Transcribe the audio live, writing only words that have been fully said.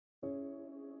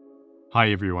Hi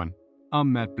everyone,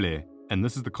 I'm Matt Blair, and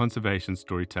this is the Conservation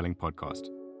Storytelling Podcast.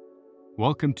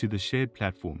 Welcome to the shared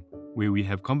platform where we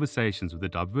have conversations with a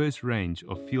diverse range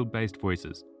of field-based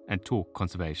voices and talk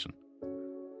conservation.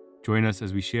 Join us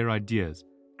as we share ideas,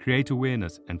 create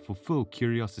awareness, and fulfill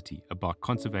curiosity about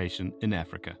conservation in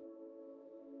Africa.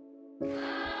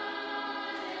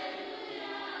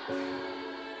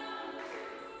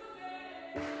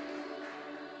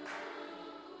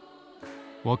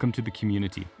 Welcome to the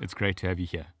community. It's great to have you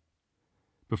here.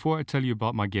 Before I tell you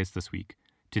about my guest this week,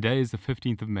 today is the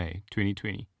 15th of May,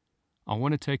 2020. I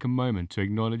want to take a moment to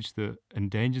acknowledge the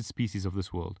endangered species of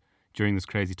this world during this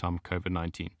crazy time of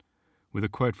COVID-19, with a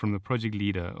quote from the project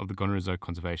leader of the Gonorrhoea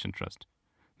Conservation Trust,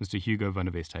 Mr. Hugo van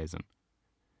der Westhuizen.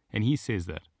 And he says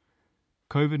that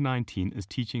COVID-19 is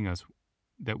teaching us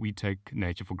that we take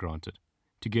nature for granted.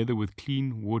 Together with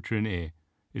clean water and air,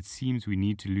 it seems we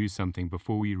need to lose something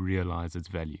before we realize its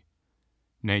value.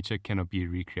 Nature cannot be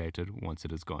recreated once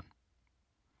it is gone.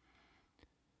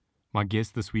 My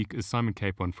guest this week is Simon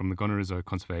Capon from the Gonorrhoea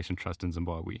Conservation Trust in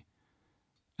Zimbabwe.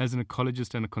 As an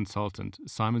ecologist and a consultant,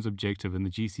 Simon's objective in the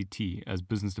GCT as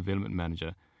Business Development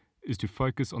Manager is to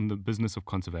focus on the business of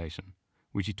conservation,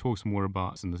 which he talks more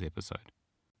about in this episode.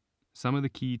 Some of the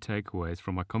key takeaways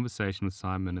from my conversation with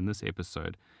Simon in this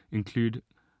episode include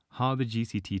how the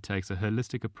GCT takes a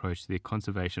holistic approach to their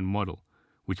conservation model,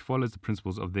 which follows the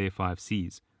principles of their 5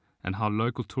 Cs, and how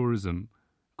local tourism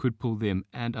could pull them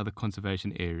and other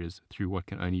conservation areas through what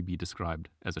can only be described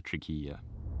as a tricky year.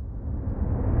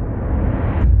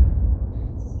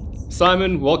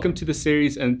 Simon, welcome to the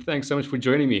series and thanks so much for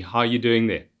joining me. How are you doing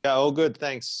there? Yeah, all good.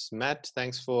 Thanks, Matt.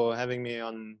 Thanks for having me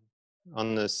on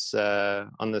this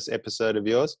episode of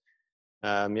yours.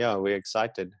 We're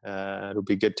excited. It'll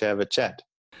be good to have a chat.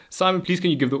 Simon, please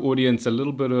can you give the audience a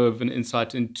little bit of an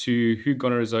insight into who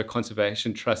Gonorrhoea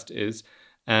Conservation Trust is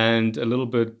and a little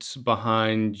bit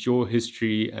behind your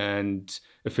history and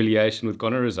affiliation with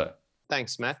Gonorrhoea?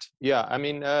 Thanks, Matt. Yeah,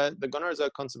 the Gonorrhoea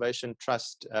Conservation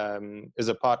Trust is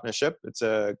a partnership. It's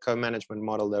a co-management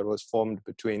model that was formed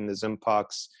between the Zim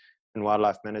Parks and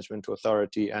Wildlife Management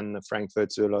Authority and the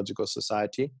Frankfurt Zoological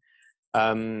Society.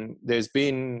 There's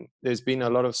been a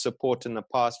lot of support in the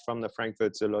past from the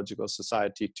Frankfurt Zoological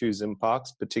Society to Zim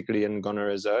Parks, particularly in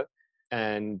Gonorrhoea.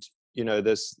 And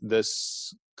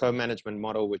this co-management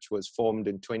model, which was formed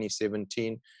in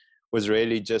 2017, was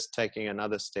really just taking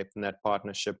another step in that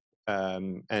partnership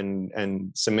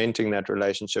and cementing that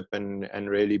relationship and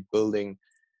really building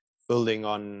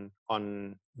on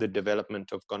the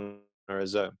development of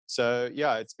Gonorrhoea. So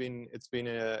yeah, it's been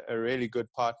a really good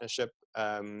partnership,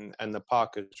 and the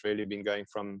park has really been going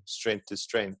from strength to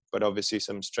strength. But obviously,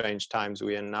 some strange times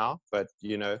we're in now. But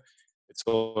it's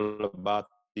all about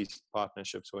these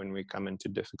partnerships when we come into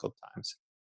difficult times.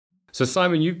 So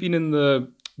Simon, you've been in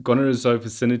the Gonorrhoea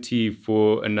vicinity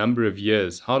for a number of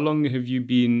years. How long have you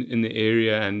been in the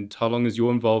area and how long has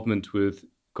your involvement with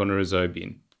Gonorrhoea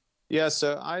been? Yeah,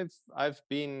 so I've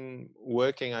been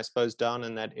working, I suppose, down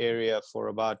in that area for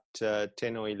about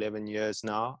 10 or 11 years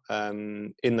now,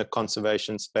 in the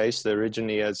conservation space,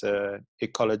 originally as an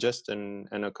ecologist and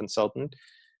a consultant.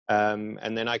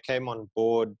 And then I came on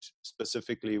board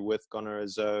specifically with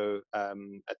Gonorrhoea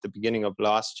at the beginning of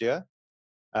last year.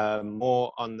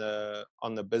 More on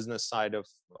the business side of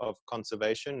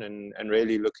conservation and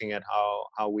really looking at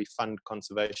how we fund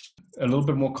conservation. A little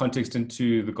bit more context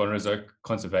into the Gonorrhoea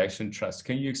Conservation Trust.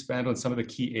 Can you expand on some of the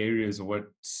key areas of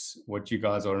what you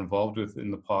guys are involved with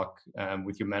in the park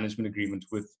with your management agreement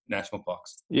with national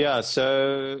parks? Yeah,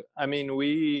 so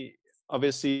we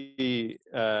obviously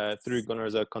through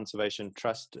Gonorrhoea Conservation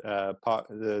Trust,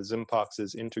 the Zim Parks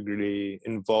is integrally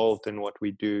involved in what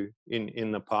we do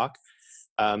in the park.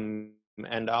 And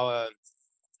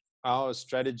our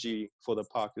strategy for the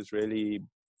park is really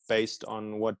based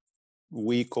on what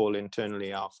we call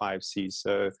internally our 5 Cs.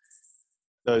 So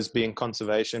those being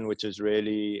conservation, which is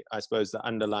really, I suppose, the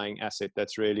underlying asset.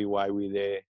 That's really why we're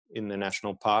there in the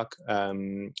national park.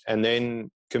 And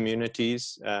then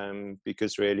communities,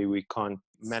 because really we can't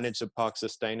manage the park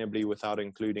sustainably without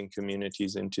including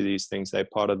communities into these things. They're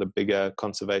part of the bigger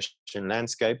conservation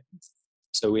landscape.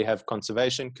 So we have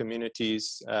conservation,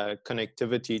 communities,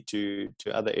 connectivity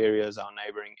to other areas, our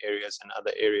neighboring areas and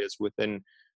other areas within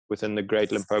the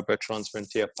Great Limpopo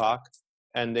Transfrontier Park.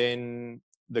 And then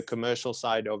the commercial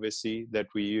side, obviously, that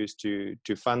we use to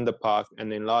fund the park. And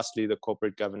then lastly, the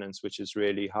corporate governance, which is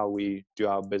really how we do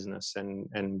our business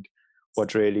and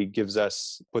what really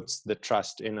puts the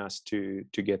trust in us to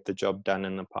get the job done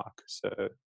in the park. So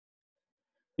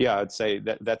yeah, I'd say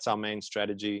that's our main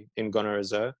strategy in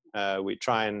Gonorrhoea. We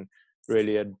try and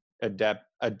really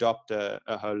adopt a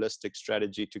holistic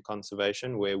strategy to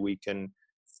conservation where we can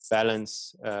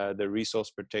balance the resource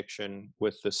protection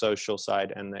with the social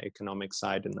side and the economic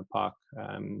side in the park.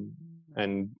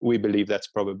 And we believe that's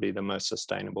probably the most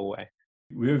sustainable way.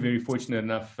 We were very fortunate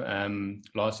enough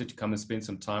last year to come and spend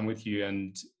some time with you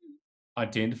and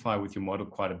identify with your model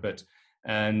quite a bit.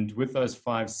 And with those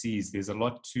 5 C's, there's a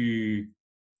lot to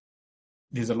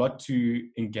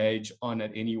engage on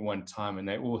at any one time, and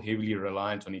they're all heavily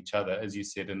reliant on each other, as you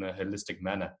said, in a holistic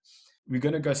manner. We're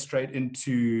going to go straight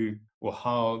into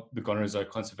how the Gonorrhoea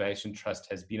Conservation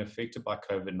Trust has been affected by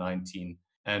COVID-19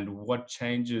 and what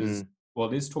changes. Well,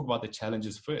 let's talk about the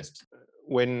challenges first.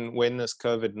 When this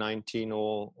COVID-19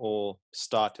 all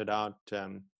started out,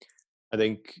 I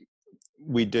think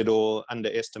we did all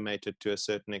underestimate it to a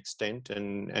certain extent,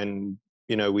 and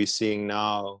we're seeing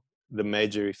now the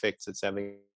major effects it's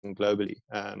having globally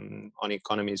on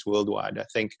economies worldwide. I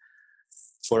think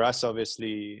for us,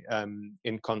 obviously,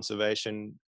 in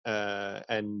conservation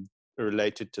and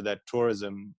related to that,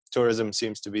 tourism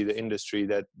seems to be the industry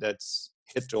that's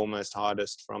hit almost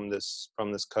hardest from this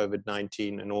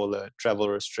COVID-19 and all the travel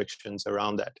restrictions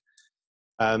around that.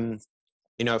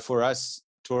 For us,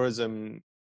 tourism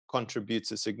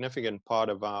contributes a significant part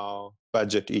of our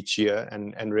budget each year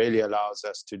and really allows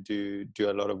us to do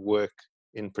a lot of work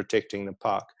in protecting the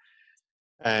park.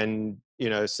 And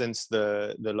since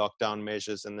the lockdown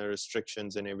measures and the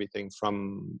restrictions and everything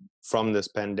from this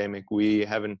pandemic, we've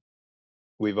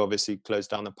obviously closed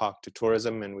down the park to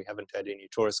tourism, and we haven't had any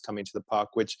tourists coming to the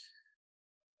park, which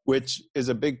is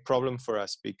a big problem for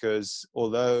us, because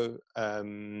although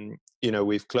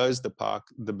we've closed the park,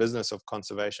 the business of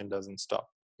conservation doesn't stop.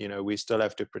 We still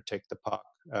have to protect the park.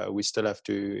 We still have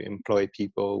to employ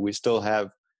people. We still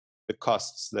have the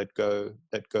costs that go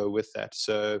with that.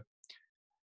 So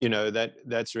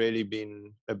that's really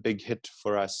been a big hit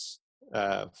for us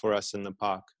in the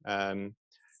park.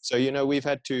 So we've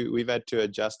had to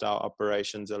adjust our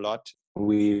operations a lot.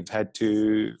 We've had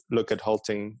to look at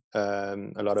halting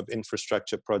a lot of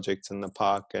infrastructure projects in the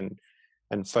park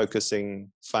and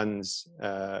focusing funds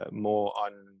more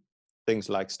on things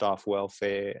like staff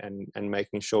welfare and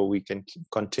making sure we can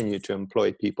continue to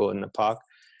employ people in the park.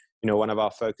 One of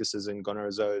our focuses in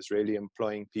Gonorrhoea is really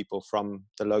employing people from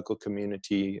the local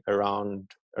community around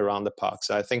the park.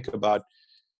 So I think about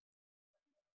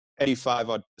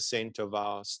 85% of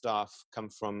our staff come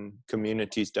from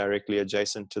communities directly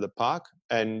adjacent to the park.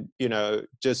 And,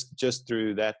 just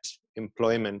through that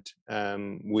employment,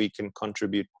 we can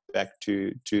contribute back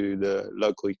to the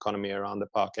local economy around the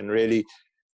park. And really,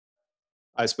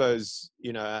 I suppose,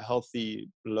 a healthy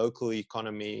local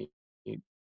economy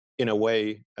in a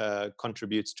way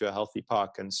contributes to a healthy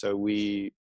park. And so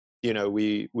we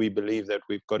believe that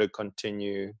we've got to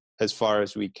continue as far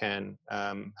as we can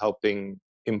helping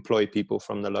employ people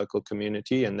from the local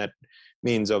community, and that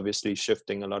means obviously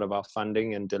shifting a lot of our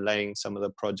funding and delaying some of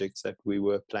the projects that we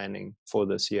were planning for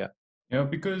this year.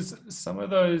 Because some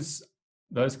of those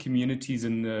communities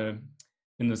in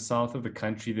the south of the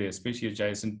country there, especially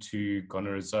adjacent to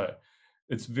Gonorrhoea,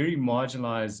 it's very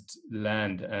marginalized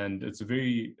land, and it's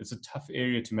a tough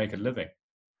area to make a living.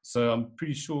 So I'm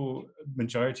pretty sure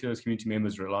majority of those community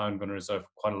members rely on Gonorrhoea for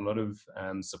quite a lot of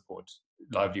support,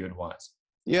 livelihood-wise.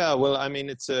 Yeah, well, I mean,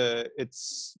 it's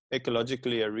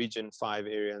ecologically a Region 5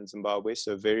 area in Zimbabwe,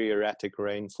 so very erratic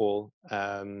rainfall,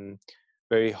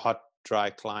 very hot, dry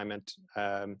climate,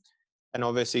 and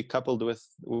obviously coupled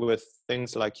with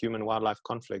things like human-wildlife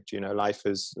conflict. Life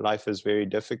is very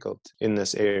difficult in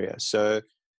this area. So,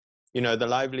 the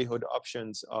livelihood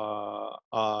options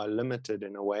are limited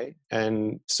in a way,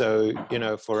 and so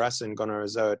for us in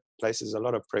Gonorrhoea, it places a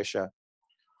lot of pressure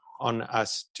on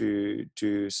us to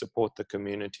support the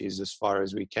communities as far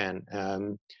as we can.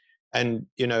 And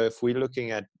if we're looking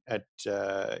at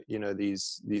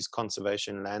these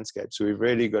conservation landscapes, we've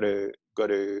really got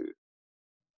to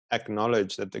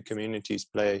acknowledge that the communities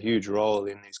play a huge role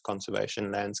in these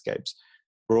conservation landscapes,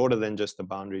 broader than just the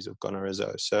boundaries of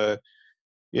Gonorrhoea. So,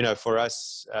 for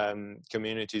us,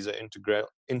 communities are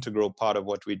integral part of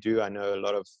what we do. I know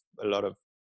a lot of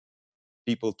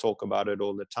people talk about it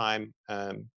all the time,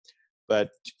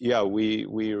 but yeah, we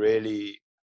really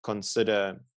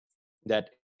consider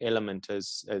that element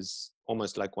as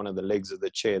almost like one of the legs of the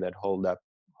chair that hold up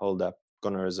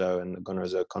Gonorrhoea and the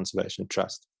Gonorrhoea Conservation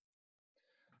Trust.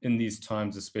 In these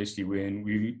times, especially when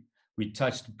we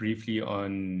touched briefly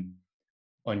on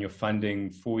your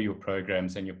funding for your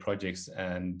programs and your projects,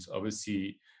 and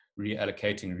obviously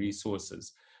reallocating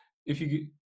resources. If you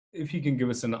can give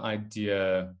us an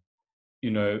idea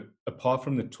apart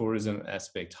from the tourism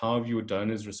aspect, how have your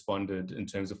donors responded in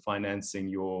terms of financing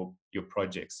your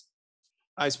projects?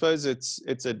 I suppose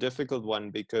it's a difficult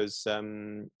one because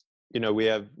we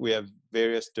have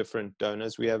various different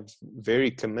donors. We have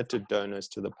very committed donors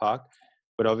to the park,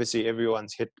 but obviously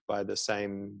everyone's hit by the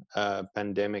same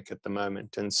pandemic at the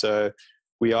moment, and so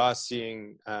we are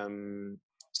seeing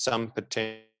some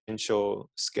potential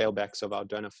scale backs of our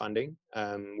donor funding,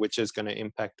 which is going to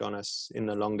impact on us in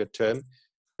the longer term.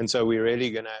 And so we're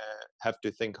really going to have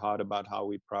to think hard about how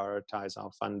we prioritize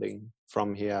our funding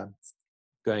from here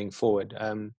going forward.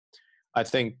 I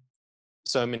think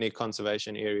so many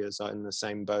conservation areas are in the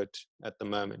same boat at the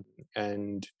moment,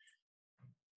 and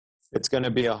it's going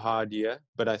to be a hard year.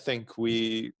 But I think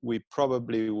we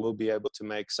probably will be able to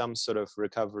make some sort of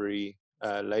recovery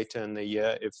later in the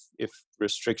year if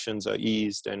restrictions are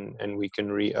eased and we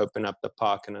can reopen up the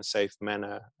park in a safe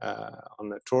manner on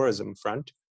the tourism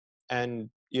front.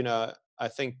 And I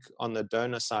think on the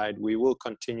donor side, we will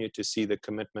continue to see the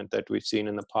commitment that we've seen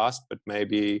in the past, but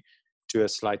maybe to a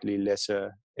slightly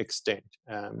lesser extent.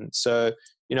 So,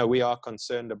 we are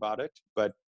concerned about it,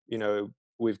 but,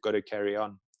 we've got to carry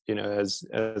on.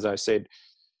 As I said,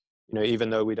 even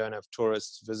though we don't have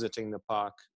tourists visiting the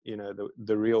park,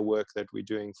 the real work that we're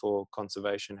doing for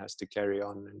conservation has to carry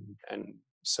on. And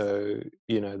so,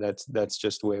 that's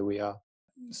just where we are.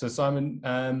 So, Simon,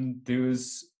 there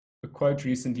was a quote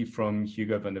recently from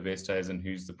Hugo van der Westhuizen,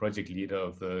 who's the project leader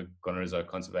of the Gonorrhea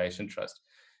Conservation Trust,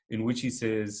 in which he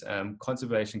says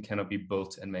conservation cannot be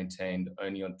built and maintained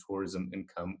only on tourism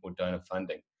income or donor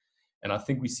funding. And I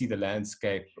think we see the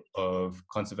landscape of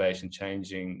conservation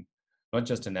changing, not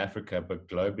just in Africa, but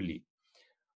globally.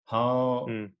 How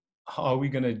are we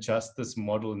going to adjust this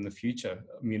model in the future?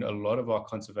 I mean, a lot of our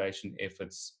conservation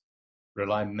efforts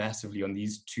rely massively on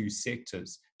these two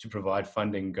sectors to provide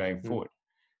funding going forward.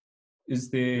 Is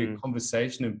there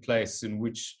conversation in place in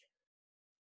which,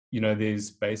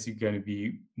 there's basically going to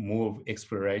be more of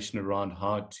exploration around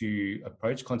how to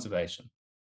approach conservation?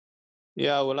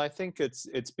 Yeah, well, I think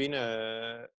it's been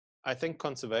I think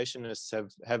conservationists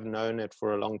have known it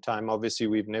for a long time. Obviously,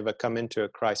 we've never come into a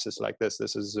crisis like this.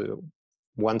 This is a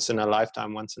once in a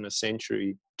lifetime, once in a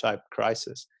century type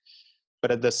crisis.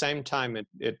 But at the same time,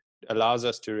 it allows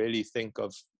us to really think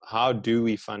of how do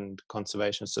we fund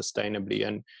conservation sustainably.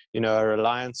 And, a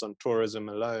reliance on tourism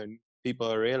alone, people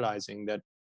are realizing that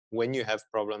when you have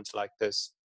problems like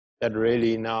this, that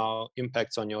really now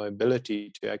impacts on your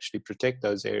ability to actually protect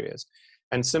those areas.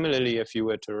 And similarly, if you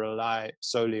were to rely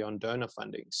solely on donor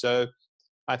funding. So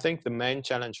I think the main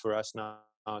challenge for us now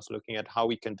is looking at how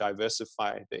we can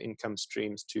diversify the income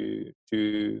streams to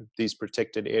these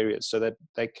protected areas so that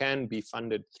they can be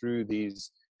funded through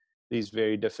these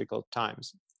very difficult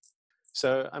times.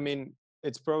 So, I mean,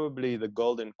 it's probably the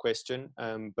golden question,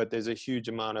 but there's a huge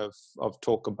amount of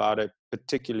talk about it,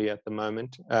 particularly at the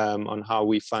moment, on how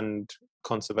we fund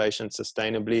conservation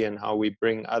sustainably and how we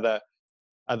bring other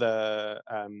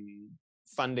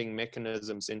funding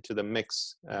mechanisms into the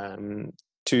mix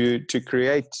to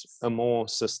create a more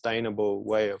sustainable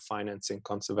way of financing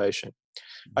conservation.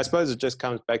 I suppose it just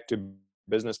comes back to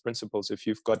business principles. If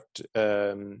you've got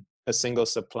a single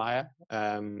supplier,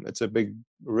 it's a big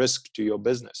risk to your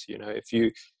business.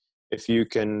 If you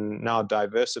can now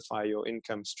diversify your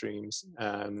income streams,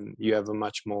 you have a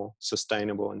much more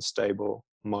sustainable and stable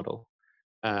model.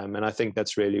 And I think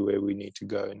that's really where we need to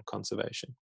go in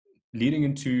conservation. Leading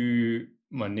into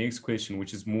my next question,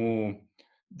 which is more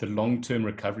the long-term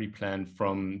recovery plan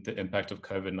from the impact of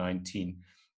COVID-19,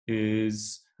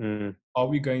 is are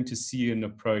we going to see an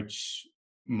approach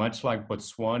much like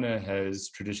Botswana has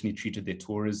traditionally treated their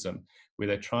tourism, where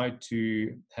they try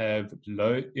to have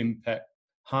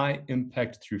high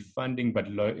impact through funding, but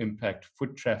low impact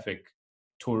foot traffic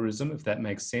tourism, if that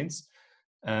makes sense,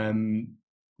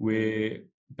 where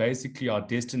basically our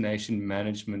destination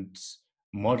management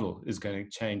model is going to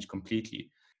change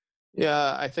completely?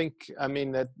 Yeah, I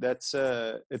mean it's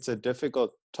a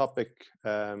difficult topic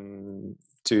to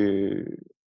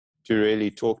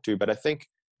really talk to, but I think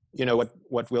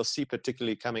what we'll see,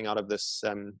 particularly coming out of this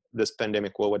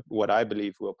pandemic, well, what I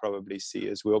believe we'll probably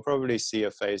see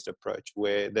a phased approach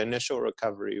where the initial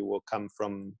recovery will come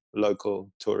from local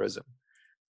tourism,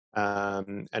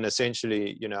 and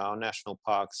essentially, our national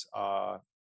parks are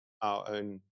our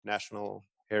own national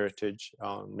heritage,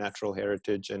 our natural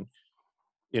heritage, and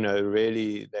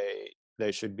really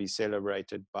they should be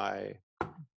celebrated by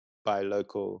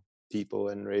local people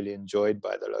and really enjoyed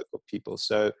by the local people.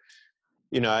 So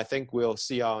I think we'll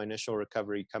see our initial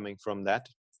recovery coming from that.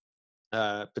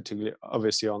 particularly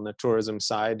obviously on the tourism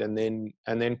side, and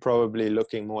then probably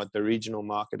looking more at the regional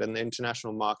market, and the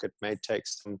international market may take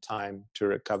some time to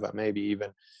recover, maybe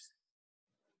even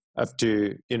up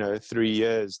to 3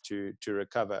 years to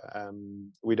recover.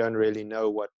 We don't really know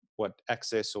what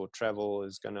access or travel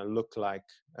is going to look like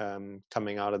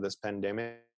coming out of this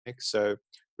pandemic. So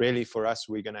really, for us,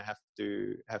 we're going to have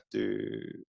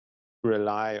to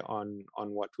rely on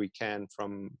what we can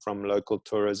from local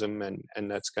tourism,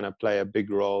 and that's going to play a big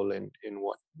role in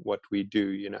what we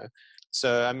do.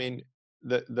 So I mean,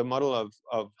 the model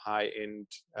of high end,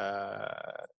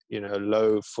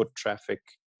 low foot traffic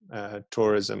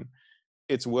tourism,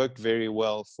 it's worked very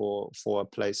well for a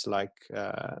place like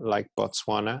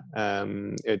Botswana.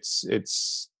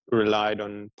 It's relied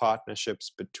on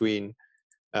partnerships between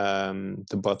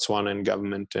the Botswanan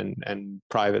government and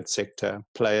private sector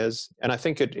players, and I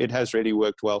think it has really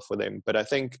worked well for them. But I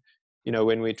think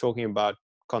when we're talking about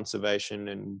conservation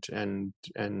and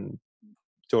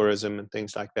tourism and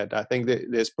things like that, I think that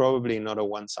there's probably not a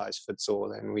one size fits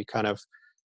all, and we kind of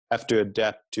have to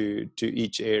adapt to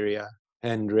each area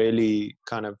and really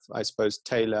kind of, I suppose,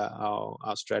 tailor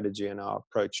our strategy and our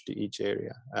approach to each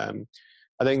area.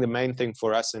 I think the main thing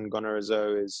for us in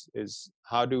Gonarezo is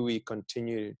how do we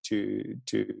continue to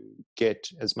get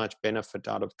as much benefit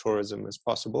out of tourism as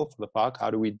possible for the park? How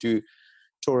do we do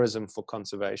tourism for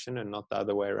conservation and not the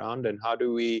other way around? And how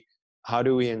do we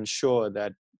ensure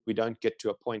that we don't get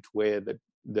to a point where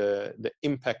the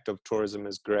impact of tourism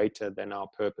is greater than our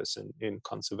purpose in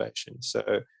conservation?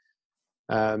 So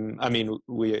I mean,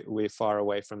 we're far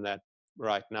away from that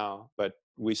right now, but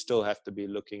we still have to be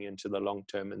looking into the long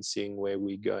term and seeing where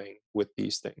we're going with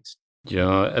these things.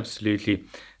 Yeah, absolutely.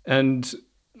 And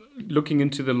looking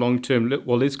into the long term,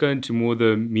 well, let's go into more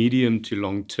the medium to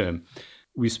long term.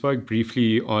 We spoke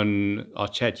briefly on our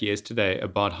chat yesterday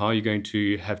about how you're going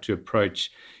to have to approach,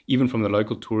 even from the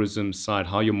local tourism side,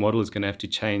 how your model is going to have to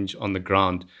change on the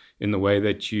ground in the way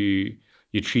that you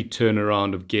treat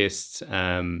turnaround of guests,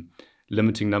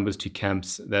 limiting numbers to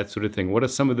camps, that sort of thing. What are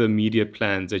some of the immediate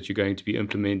plans that you're going to be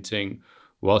implementing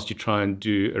whilst you try and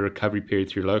do a recovery period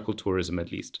through local tourism, at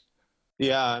least?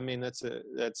 Yeah, I mean, that's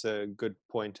a good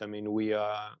point. I mean, we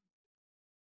are,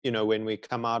 when we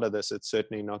come out of this, it's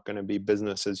certainly not going to be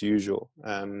business as usual.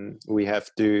 We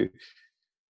have to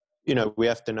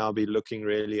now be looking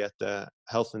really at the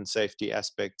health and safety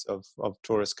aspects of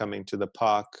tourists coming to the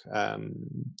park,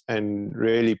 and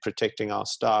really protecting our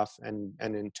staff and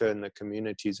in turn the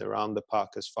communities around the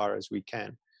park as far as we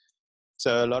can.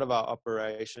 So a lot of our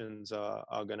operations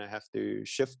are going to have to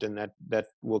shift, and that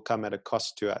will come at a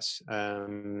cost to us.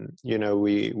 We're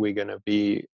going to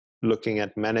be looking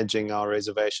at managing our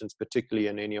reservations, particularly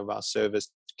in any of our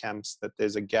service camps, that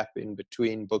there's a gap in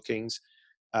between bookings,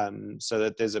 so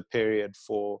that there's a period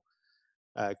for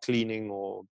cleaning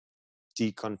or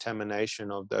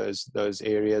decontamination of those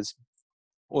areas.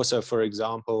 Also, for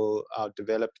example, our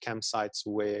developed campsites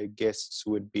where guests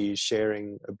would be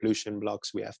sharing ablution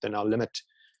blocks, we have to now limit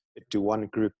it to one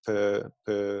group per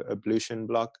ablution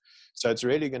block. So it's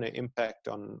really going to impact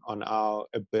on our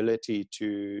ability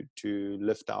to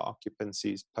lift our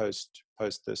occupancies post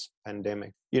this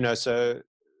pandemic.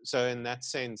 So in that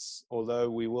sense, although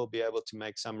we will be able to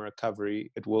make some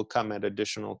recovery, it will come at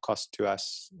additional cost to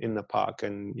us in the park,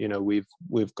 and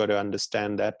we've got to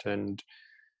understand that. And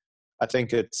I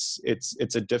think it's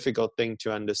a difficult thing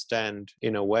to understand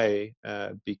in a way,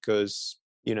 because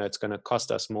it's going to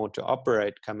cost us more to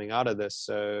operate coming out of this.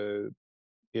 So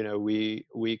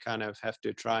we kind of have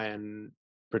to try and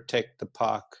protect the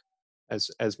park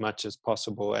as much as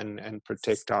possible and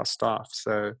protect our staff.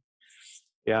 So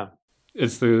yeah.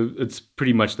 It's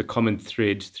pretty much the common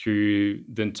thread through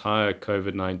the entire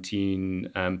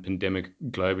COVID-19 pandemic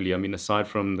globally. I mean, aside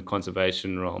from the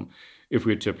conservation realm, if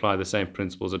we were to apply the same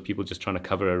principles of people just trying to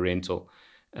cover a rental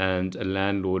and a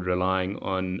landlord relying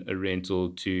on a rental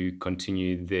to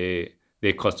continue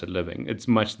their cost of living, it's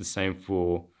much the same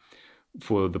for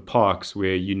the parks,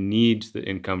 where you need the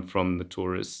income from the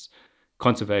tourists.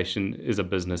 Conservation is a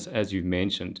business, as you've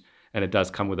mentioned, and it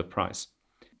does come with a price.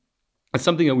 It's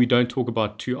something that we don't talk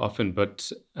about too often, but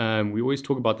we always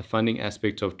talk about the funding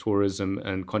aspect of tourism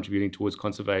and contributing towards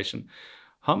conservation.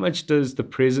 How much does the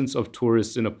presence of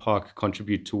tourists in a park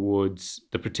contribute towards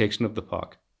the protection of the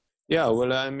park? Yeah,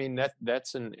 well, I mean,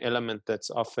 that's an element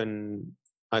that's often,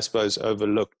 I suppose,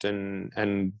 overlooked,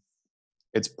 and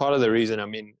it's part of the reason. I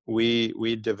mean,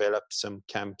 we developed some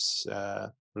camps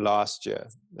last year,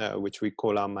 which we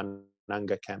call our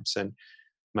Mananga camps, and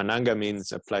Mananga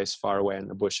means a place far away in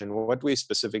the bush. And what we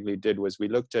specifically did was we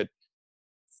looked at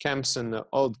camps and the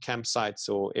old campsites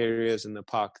or areas in the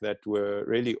park that were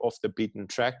really off the beaten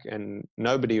track, and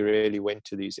nobody really went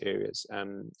to these areas.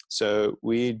 So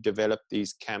we developed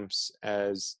these camps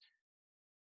as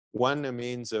one, a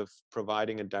means of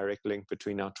providing a direct link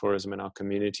between our tourism and our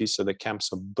community. So the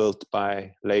camps are built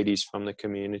by ladies from the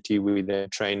community. We then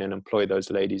train and employ those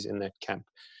ladies in that camp.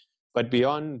 But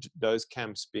beyond those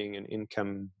camps being an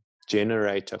income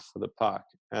generator for the park,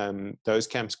 those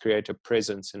camps create a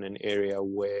presence in an area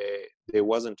where there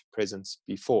wasn't a presence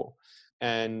before.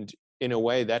 And in a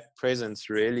way, that presence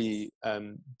really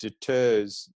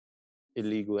deters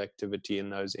illegal activity in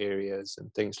those areas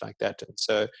and things like that. And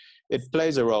so it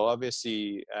plays a role.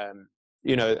 Obviously,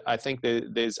 I think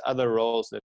there's other roles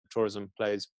that tourism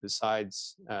plays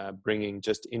besides bringing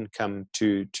just income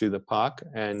to the park.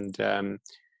 And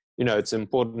it's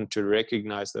important to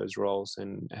recognize those roles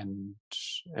and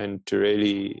to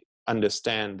really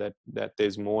understand that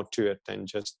there's more to it than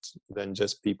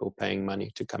just people paying money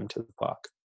to come to the park.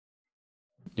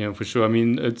 Yeah, for sure. I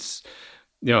mean, it's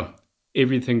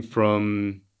everything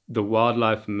from the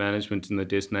wildlife management and the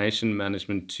destination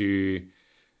management to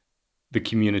the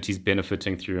communities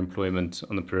benefiting through employment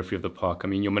on the periphery of the park. I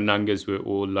mean, your manangas were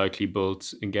all locally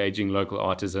built, engaging local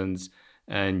artisans,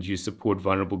 and you support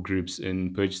vulnerable groups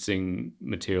in purchasing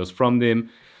materials from them.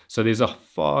 So there's a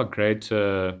far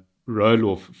greater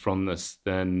roll-off from this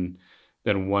than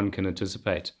one can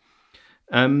anticipate.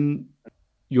 Um,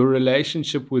 your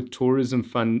relationship with tourism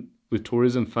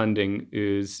funding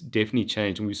is definitely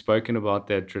changed, and we've spoken about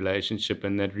that relationship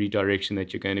and that redirection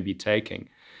that you're going to be taking.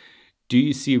 Do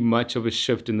you see much of a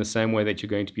shift in the same way that you're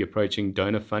going to be approaching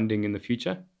donor funding in the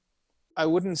future? I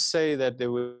wouldn't say that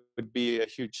there would be a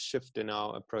huge shift in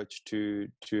our approach to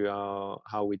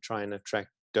how we try and attract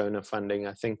donor funding.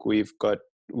 I think we've got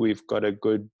a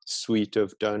good suite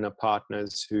of donor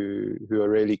partners who are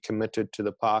really committed to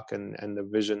the park and the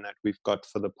vision that we've got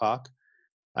for the park.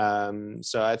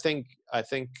 So I think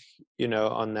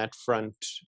on that front,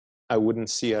 I wouldn't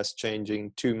see us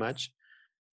changing too much.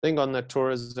 I think on the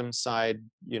tourism side,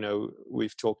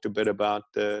 we've talked a bit about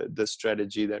the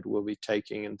strategy that we'll be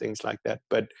taking and things like that.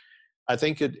 But I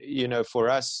think for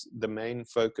us, the main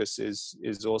focus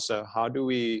is also how do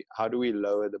we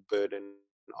lower the burden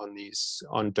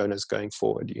on donors going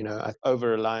forward.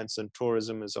 Over-reliance on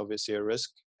tourism is obviously a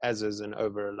risk, as is an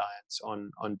over-reliance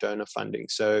on donor funding.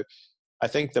 So I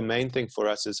think the main thing for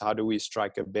us is how do we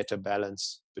strike a better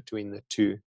balance between the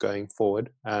two going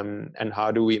forward, and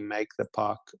how do we make the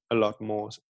park a lot more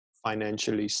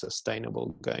financially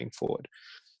sustainable going forward.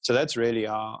 So that's really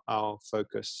our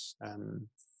focus.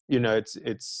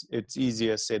 It's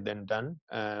easier said than done,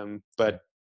 but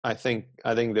I think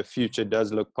the future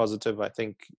does look positive. I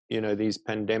think this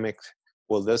pandemic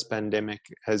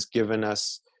has given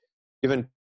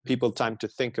people time to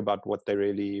think about what they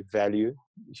really value.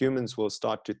 Humans will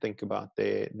start to think about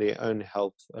their own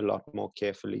health a lot more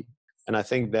carefully. And I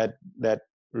think that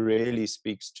really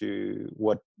speaks to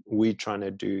what we're trying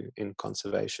to do in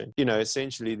conservation.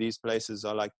 Essentially, these places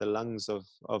are like the lungs of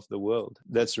the world.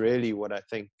 That's really what I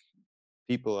think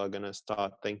people are going to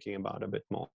start thinking about a bit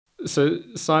more. So,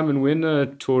 Simon, when a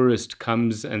tourist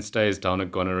comes and stays down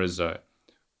at Gonorrhoea,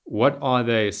 what are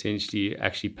they essentially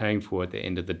actually paying for at the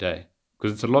end of the day?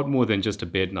 Because it's a lot more than just a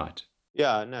bed night.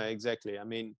 Yeah, no, exactly. I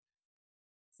mean,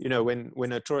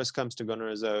 when a tourist comes to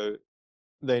Gonorrhoea,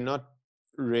 they're not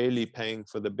really paying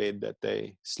for the bed that they're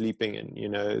sleeping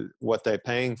in. What they're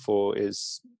paying for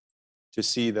is to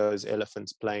see those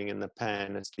elephants playing in the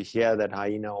pan. It's to hear that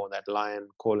hyena or that lion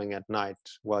calling at night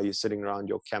while you're sitting around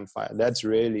your campfire. That's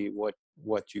really what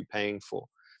you're paying for.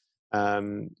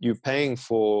 You're paying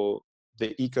for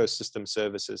the ecosystem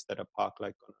services that a park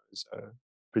like Gonorrhoea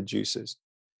produces.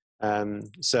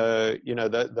 So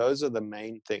those are the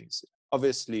main things.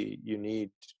 Obviously, you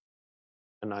need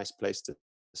a nice place to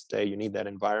stay. You need that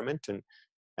environment, and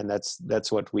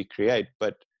that's what we create.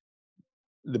 But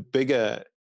the bigger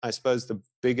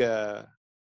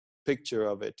picture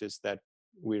of it is that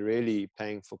we're really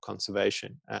paying for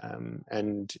conservation.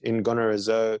 And in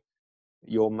Gonorrhoea,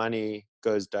 your money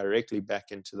goes directly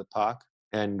back into the park,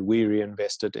 and we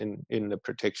reinvest it in the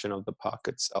protection of the park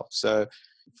itself. So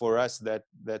for us,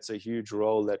 that's a huge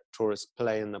role that tourists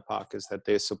play in the park, is that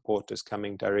their support is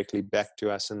coming directly back to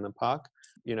us in the park.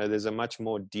 There's a much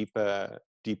more deeper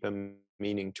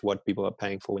meaning to what people are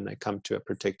paying for when they come to a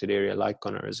protected area like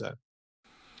Gonorrhoea.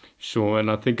 Sure, and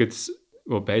I think it's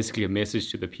basically a message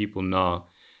to the people now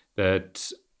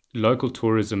that local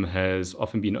tourism has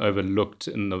often been overlooked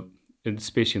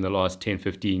especially in the last 10,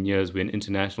 15 years when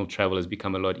international travel has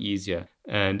become a lot easier.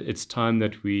 And it's time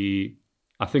that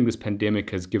I think this pandemic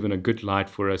has given a good light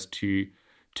for us to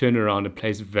turn around and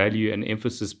place value and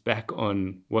emphasis back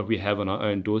on what we have on our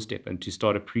own doorstep and to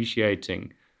start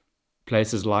appreciating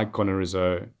places like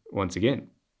Gonorrhoea once again.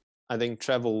 I think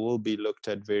travel will be looked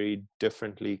at very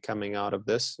differently coming out of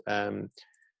this.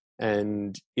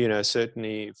 And,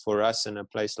 certainly for us in a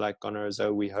place like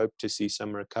Gonorrhoea, we hope to see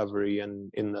some recovery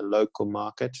in the local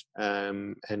market,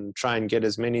 and try and get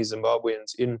as many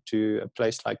Zimbabweans into a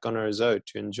place like Gonorrhoea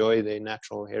to enjoy their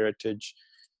natural heritage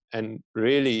and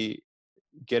really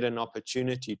get an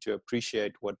opportunity to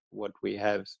appreciate what we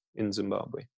have in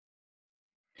Zimbabwe.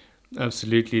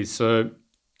 Absolutely. So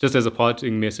just as a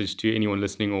parting message to anyone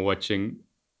listening or watching,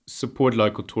 support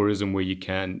local tourism where you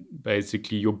can.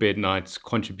 Basically, your bed nights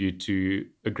contribute to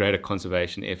a greater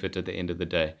conservation effort at the end of the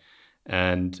day.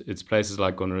 And it's places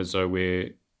like Gonorrhoea where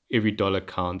every dollar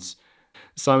counts.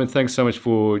 Simon, thanks so much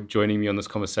for joining me on this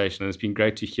conversation. And it's been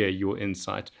great to hear your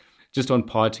insight. Just on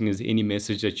parting, is there any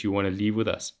message that you want to leave with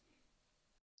us?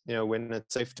 When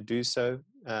it's safe to do so,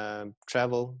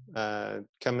 travel,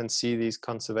 come and see these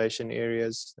conservation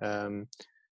areas,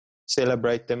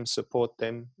 celebrate them, support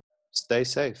them, stay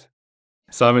safe.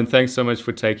 Simon, thanks so much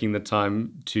for taking the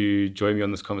time to join me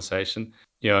on this conversation.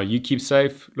 You keep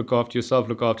safe, look after yourself,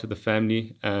 look after the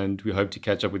family, and we hope to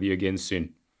catch up with you again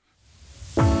soon.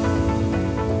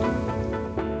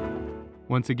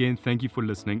 Once again, thank you for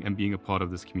listening and being a part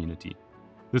of this community.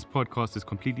 This podcast is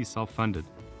completely self-funded,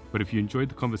 but if you enjoyed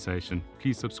the conversation,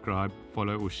 please subscribe,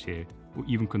 follow, or share, or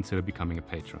even consider becoming a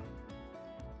patron.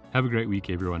 Have a great week,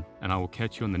 everyone, and I will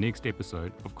catch you on the next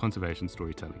episode of Conservation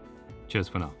Storytelling. Cheers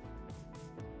for now.